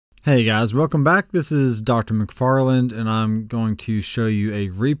Hey guys, welcome back. This is Doctor McFarland and I'm going to show you a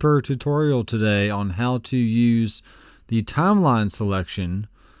Reaper tutorial today on how to use the timeline selection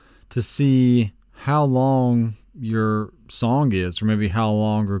to see how long your song is, or maybe how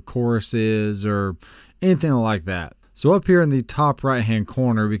long your chorus is, or anything like that. So up here in the top right hand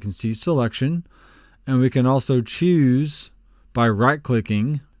corner we can see selection, and we can also choose by right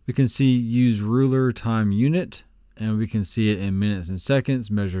clicking. We can see use ruler time unit, and we can see it in minutes and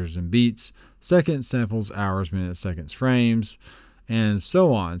seconds, measures and beats, seconds, samples, hours, minutes, seconds, frames, and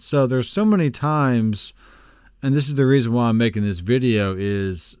so on. So there's so many times, and this is the reason why I'm making this video,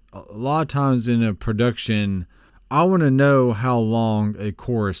 is a lot of times in a production, I want to know how long a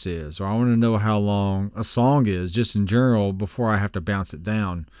chorus is, or I want to know how long a song is just in general before I have to bounce it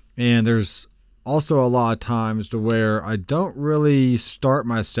down. And there's also a lot of times to where I don't really start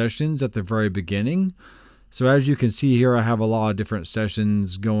my sessions at the very beginning. So as you can see here, I have a lot of different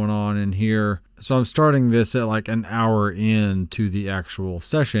sessions going on in here. So I'm starting this at like an hour into the actual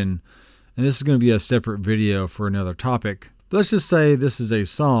session. And this is going to be a separate video for another topic. But let's just say this is a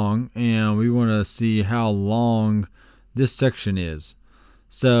song and we want to see how long this section is.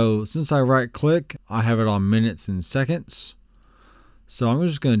 So since I right click, I have it on minutes and seconds. So I'm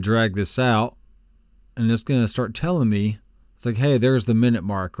just going to drag this out and it's going to start telling me, it's like, hey, there's the minute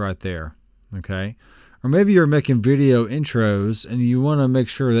mark right there. Okay. Or maybe you're making video intros and you want to make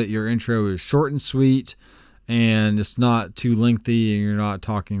sure that your intro is short and sweet and it's not too lengthy and you're not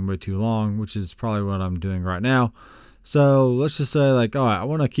talking way too long, which is probably what I'm doing right now. So let's just say, like, all right, I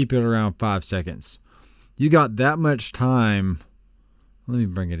want to keep it around 5 seconds. You got that much time. Let me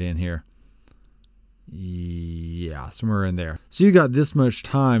bring it in here. Yeah, somewhere in there. So you got this much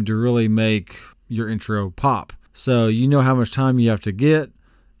time to really make your intro pop. So you know how much time you have to get,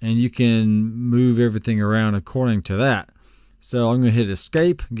 and you can move everything around according to that. So I'm going to hit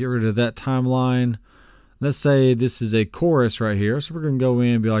escape, get rid of that timeline. Let's say this is a chorus right here. So we're going to go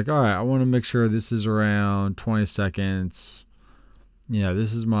in and be like, all right, I want to make sure this is around 20 seconds. Yeah,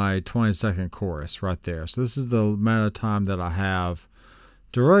 this is my 20-second chorus right there. So this is the amount of time that I have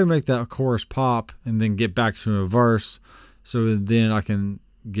to really make that chorus pop and then get back to a verse. So then I can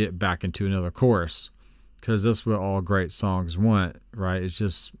get back into another chorus. Because that's what all great songs want, right? It's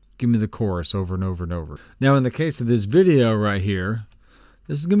just give me the chorus over and over and over. Now, in the case of this video right here,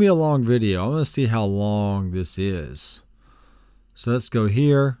 this is going to be a long video. I'm going to see how long this is. So let's go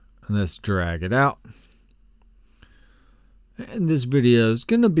here and let's drag it out. And this video is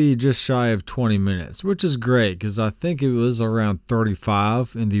going to be just shy of 20 minutes, which is great because I think it was around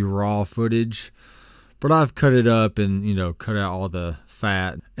 35 in the raw footage. But I've cut it up and, you know, cut out all the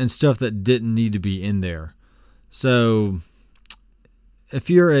fat and stuff that didn't need to be in there. So if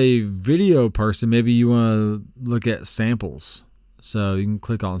you're a video person, maybe you want to look at samples. So you can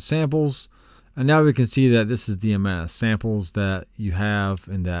click on samples. And now we can see that this is the amount of samples that you have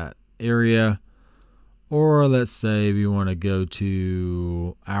in that area. Or let's say we want to go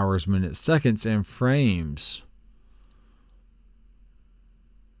to hours, minutes, seconds, and frames.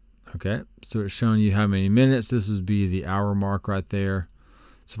 Okay, so it's showing you how many minutes. This would be the hour mark right there.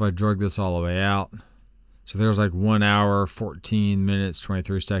 So if I drag this all the way out, so there's like 1 hour, 14 minutes,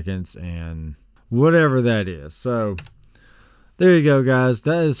 23 seconds, and whatever that is. So there you go, guys.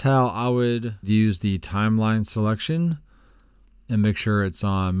 That is how I would use the timeline selection and make sure it's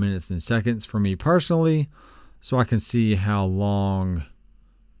on minutes and seconds for me personally, so I can see how long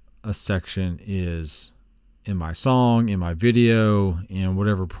a section is in my song, in my video, in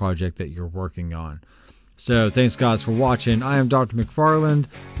whatever project that you're working on. So thanks guys for watching. I am Dr. McFarland.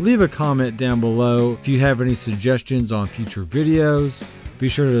 Leave a comment down below if you have any suggestions on future videos. Be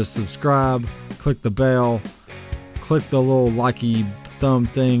sure to subscribe, click the bell, click the little likey thumb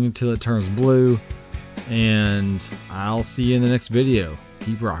thing until it turns blue, and I'll see you in the next video.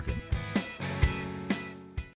 Keep rocking.